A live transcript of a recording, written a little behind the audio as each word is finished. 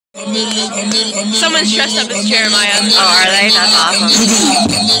Someone's dressed up as Jeremiah. Oh, are they? That's awesome.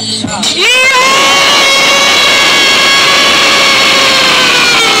 Yeah!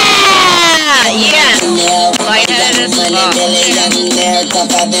 Yeah! Lightheaded as fuck.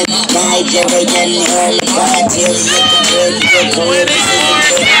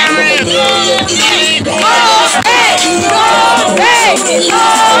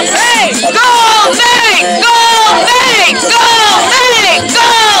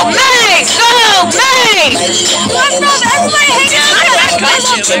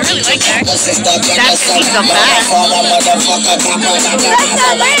 I really like that. That's he's so fast. I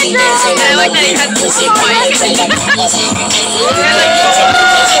like that he has the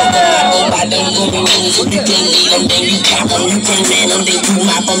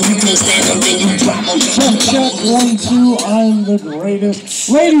Check 1, 2, I'm the greatest.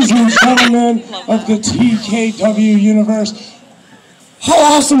 Ladies and gentlemen of the TKW universe, how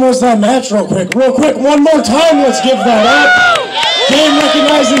awesome was that match? Real quick, one more time, let's give that up. Game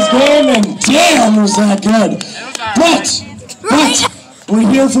recognizes game, and damn, was that good. But, we're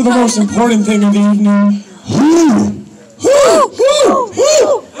here for the most important thing of the evening.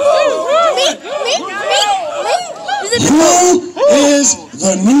 Who is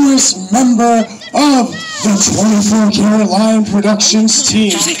the newest member of the 24 Karat Lion Productions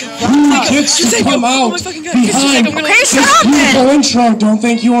team? Who gets to come out behind this beautiful intro? Don't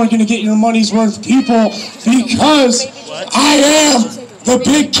think you aren't going to get your money's worth, people, because I am the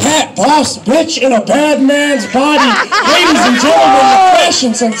big cat boss bitch in a bad man's body. Ladies and gentlemen, the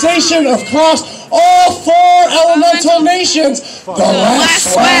fashion sensation across all 4 elemental nations, the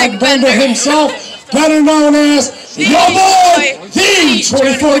last swag bender himself, better known as your boy, the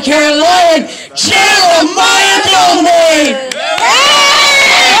 24 Karat Lion, Jeremiah Goldman!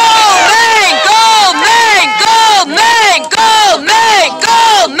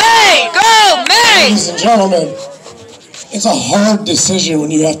 Ladies and gentlemen, it's a hard decision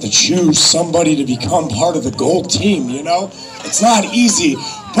when you have to choose somebody to become part of the gold team, you know? It's not easy,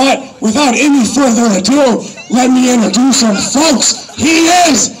 but without any further ado, let me introduce him, folks. He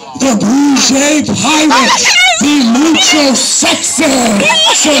is the Bouger Pirate, the Mucho Sexy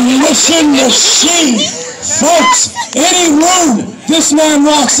Submission Machine. Folks, any room this man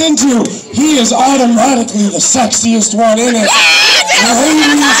walks into, he is automatically the sexiest one in it.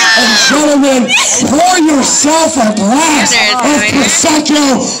 Ladies and gentlemen, pour yourself a glass of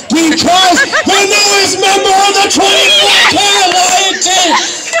Prosecco, because the newest member of the 24 Karat Lion team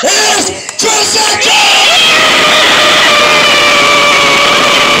is Prosecco!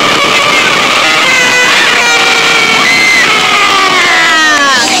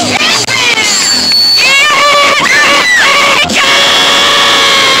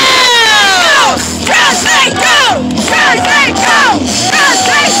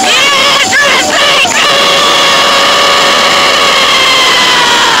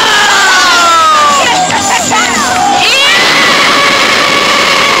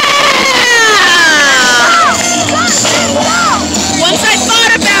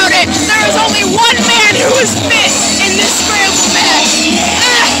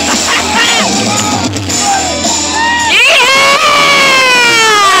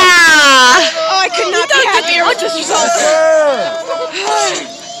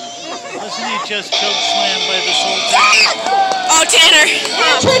 Wasn't he just choke slammed by this whole thing? Oh, Tanner.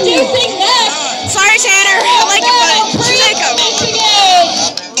 Introducing next. Sorry, Tanner. I like it, but Jacob.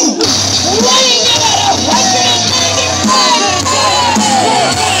 Weighing in at 195.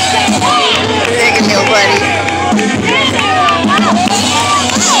 Taking you, buddy.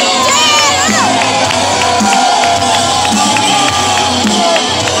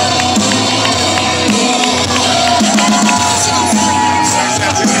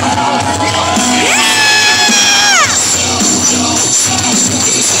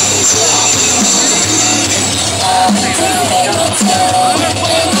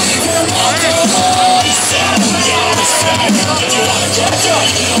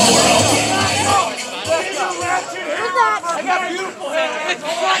 I got beautiful hair.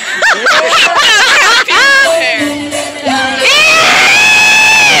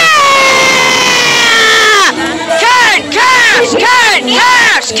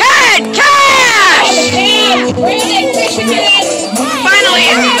 Finally,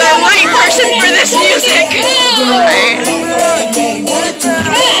 the right person for this music.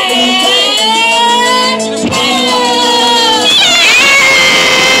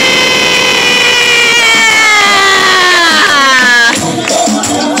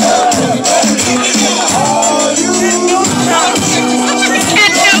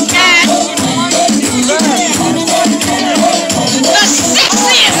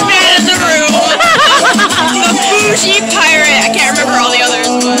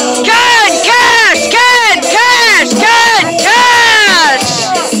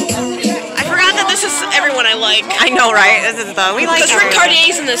 know, right? This is the we like. Because Rick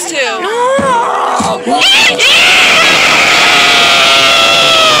Cardier's in this too.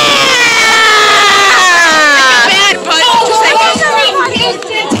 Bad, but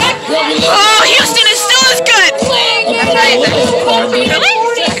oh, Houston is still as good. That's right. Really?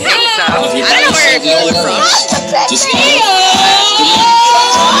 I think so. I don't know where you're going from.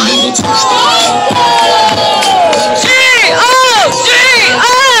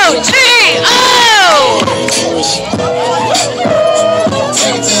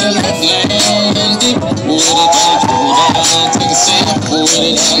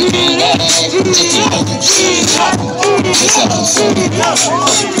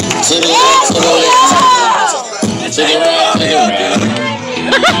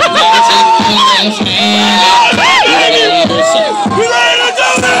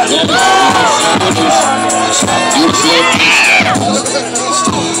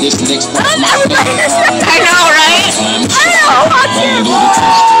 I know, right? I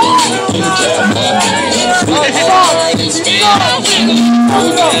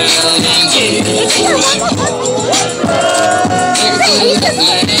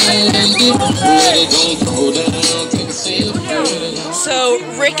So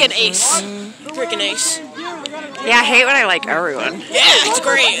Rick and Ace. Yeah, I hate when I like everyone. Yeah, it's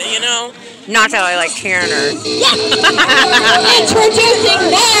great, you know. Not that I like Tanner.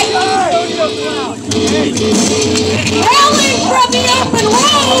 Introducing next, hailing from the open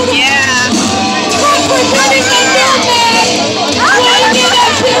road. Yeah. Representing the Norman, weighing in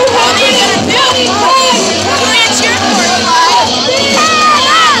at 290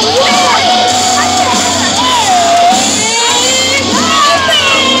 pounds.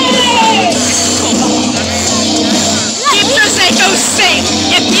 Keep Prosecco safe.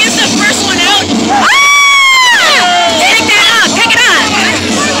 If he is the first one out, Take that up! Pick it up!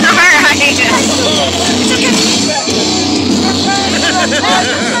 Alright.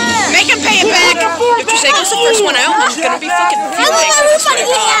 make him pay it back. If Prosecco's the first one out, I'm gonna be fucking fuming.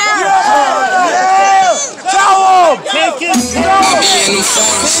 Take his go!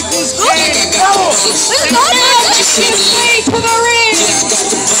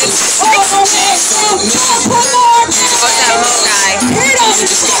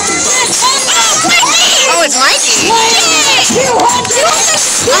 Oh, it's Mikey.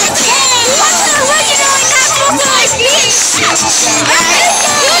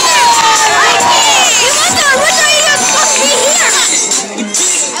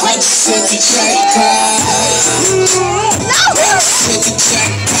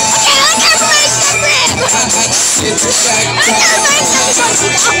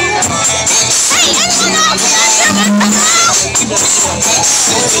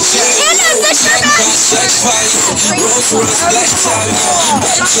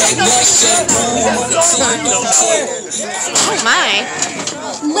 Oh my.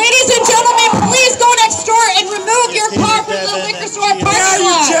 Ladies and gentlemen, please go next door and remove your car from the liquor store parking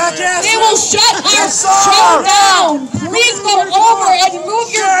lot. They will shut our show down. Please go over and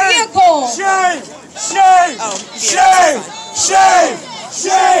move your vehicle. Shame! Shame! Shame! Shame!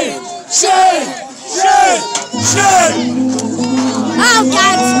 Shame! Shame! Shame! Shame! Oh,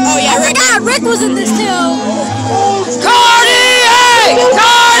 God. Oh, yeah. I forgot Rick was in this, too. Cartier!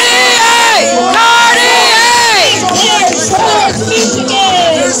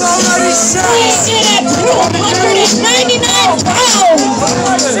 There's already Weighing in at 299 pounds.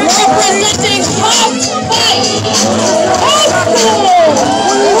 Representing top 5.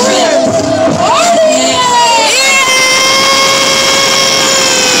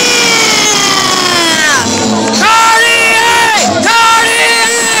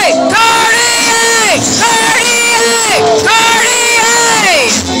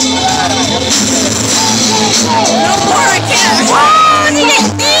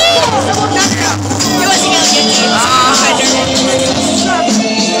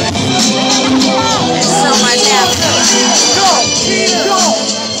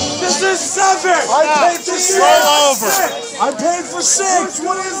 I paid for 6.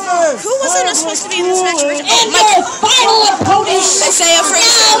 What is this? Who wasn't supposed to be in this match originally? And your final opponent, Isaiah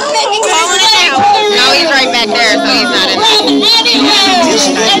Fraser. calling it out. No, he's right back there, so he's not in from anywhere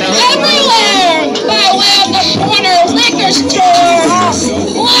and everywhere by way of the corner liquor store,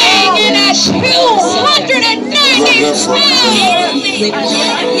 weighing in at 290 pounds.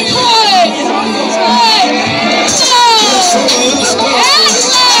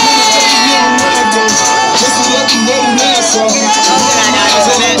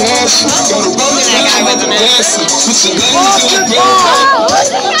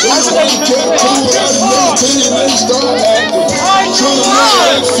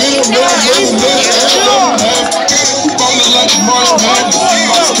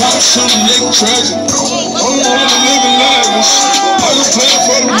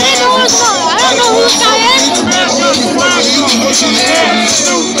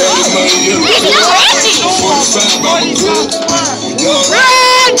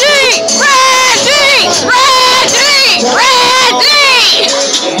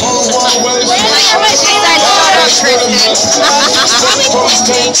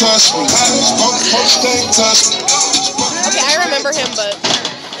 Okay, I remember him, but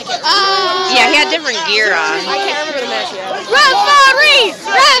Yeah, he had different gear on. I can't remember the match yet. Referee!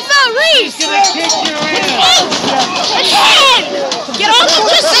 Referee! He's gonna kick your ass. Get off of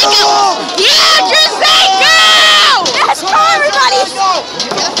Jessico! Yeah, Jessico! Let's go, everybody!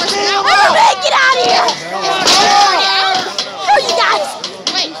 Everybody, get out of here! Go, you guys!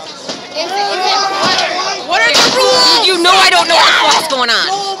 Wait, what are the rules? You know I don't know what the fuck's going on.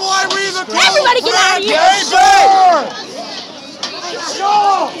 Everybody get out of here!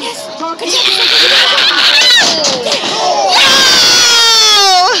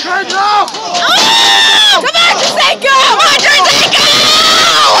 Come on, Jessico! Come on, Jessico!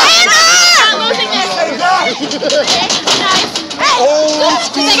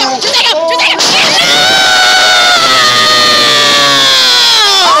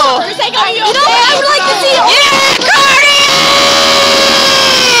 You know what I would like to see? Yeah, Cardi!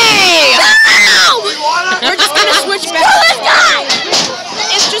 We're just gonna switch back. Kill this guy!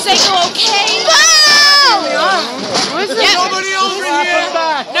 Is Jessico okay? There's nobody over here.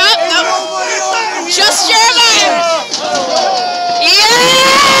 Nope. Just Jeremy. Yeah!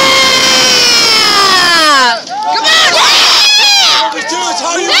 Come on! What we do is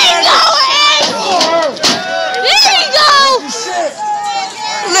how you There you go, Hank! There you go!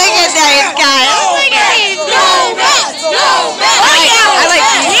 Look at these guys. Look at these guys. I like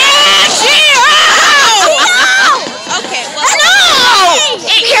yeah, Gio! Okay. No!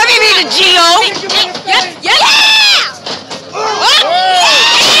 Give me the Gio. Yep. Yeah!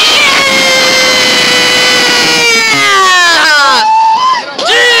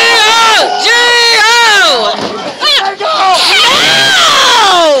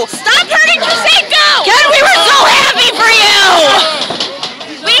 Stop hurting Jessico! Ken, we were so happy for you!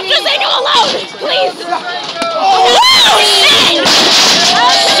 Leave Jessico alone, please! Oh, shit! Oh,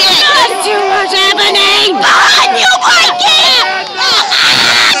 shit! That's too much happening! Behind you, Mikey!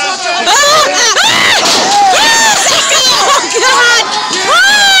 Jessico! Oh, God!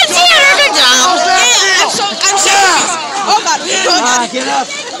 Oh, Tanner, good job! I'm sorry. Oh, God. Get up.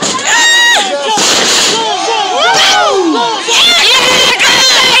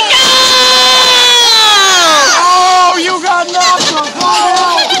 Oh, you got knocked on.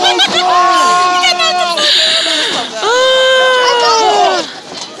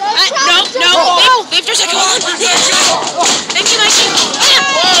 No. Leave Jessico alone. Thank you, Mikey.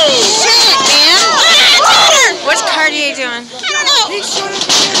 Shit, man! Tanner! What's Cartier doing? I don't know.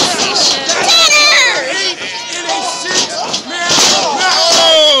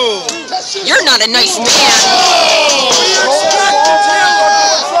 You're not a nice man.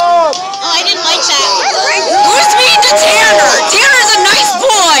 Oh, I didn't like that. Who's mean to Tanner? Tanner's a nice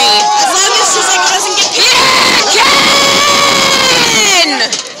boy. As long as Jessico doesn't get picked.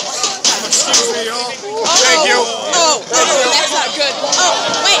 Ken! Thank you. Oh, that's not good.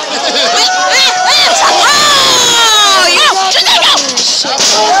 Oh, wait. Oh, you Jessico!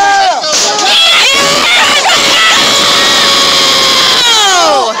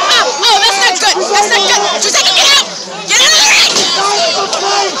 Oh, that's not good. Jessico, get out. Get out of the ring.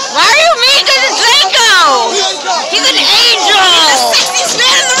 Why are you mean to Jessico? He's an angel. The sexiest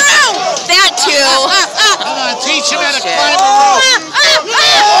man in the room. That too. Come on, teach him how to climb the rope.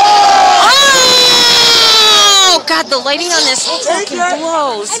 Oh, God, the lighting on this fucking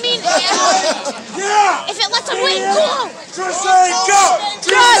blows. I mean, Yeah. if it lets him win, go! Jessico.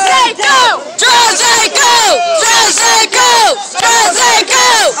 Jessico! Jessico! Jessico! Jessico!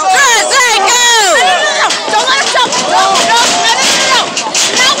 Jessico! Don't let him jump! No!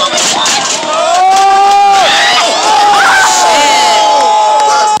 Not what we want!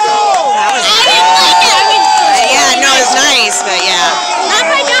 Yeah, no, it's nice, but yeah. Not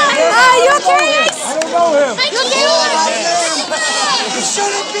right now! You okay? I don't know him. You okay? He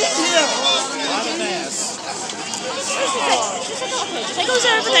shouldn't be here. Jessico's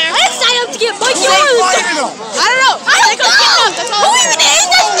over there. I decided to get Mike Who's yours! fighting him? I don't know. I don't know! Who even is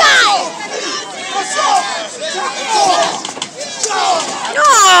this guy? No!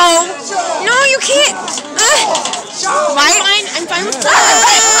 No, you can't. fine with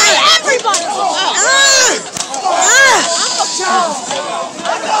everybody.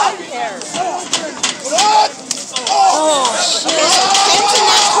 Oh, shit. Okay, so Ken's in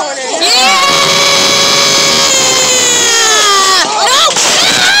that corner. Yeah! No!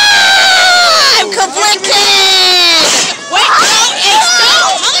 I'm conflicted! Wait, no, Ace,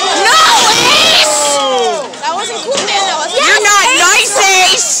 no! No, Ace! That wasn't cool, man. That wasn't. You're not nice,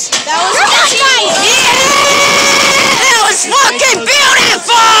 Ace! That was not nice! Yeah! That was fucking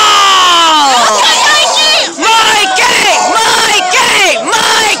beautiful!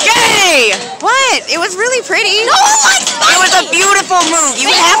 What? It was really pretty. No one likes Mikey! It was a beautiful move. You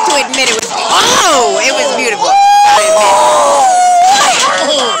have to admit it was. Oh! It was beautiful.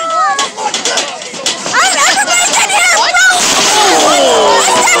 Everybody get here, bro!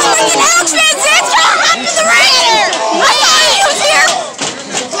 That's fucking action! It's going up to the ring! I thought he was here!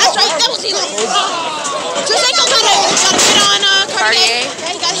 That's right, that was Eli. Juseco got a hit on Cartier. Yeah,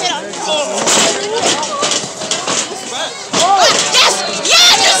 he got a hit on. Yes!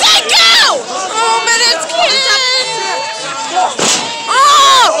 Yeah, Juseco! Oh, but it's Ken!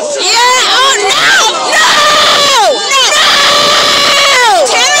 Oh! Yeah! Oh, no! No! No!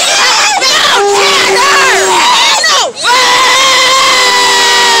 Tanner, you have a bound! Tanner! No!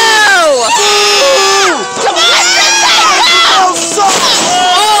 Come on, Juseco!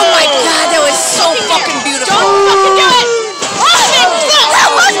 Oh my God, that was so fucking beautiful. Don't fucking do it! That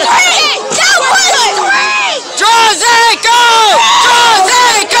was great! That was great! Juseco!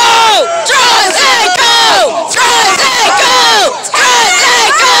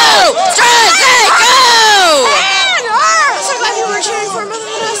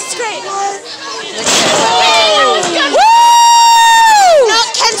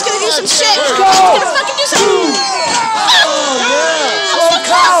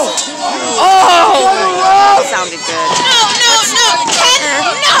 Sounded good. No, Ken,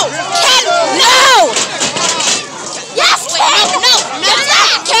 no! Ken, no! Yes, Ken! No!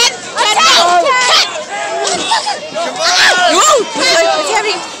 Ken! Ken, no! Ken! Motherfucker!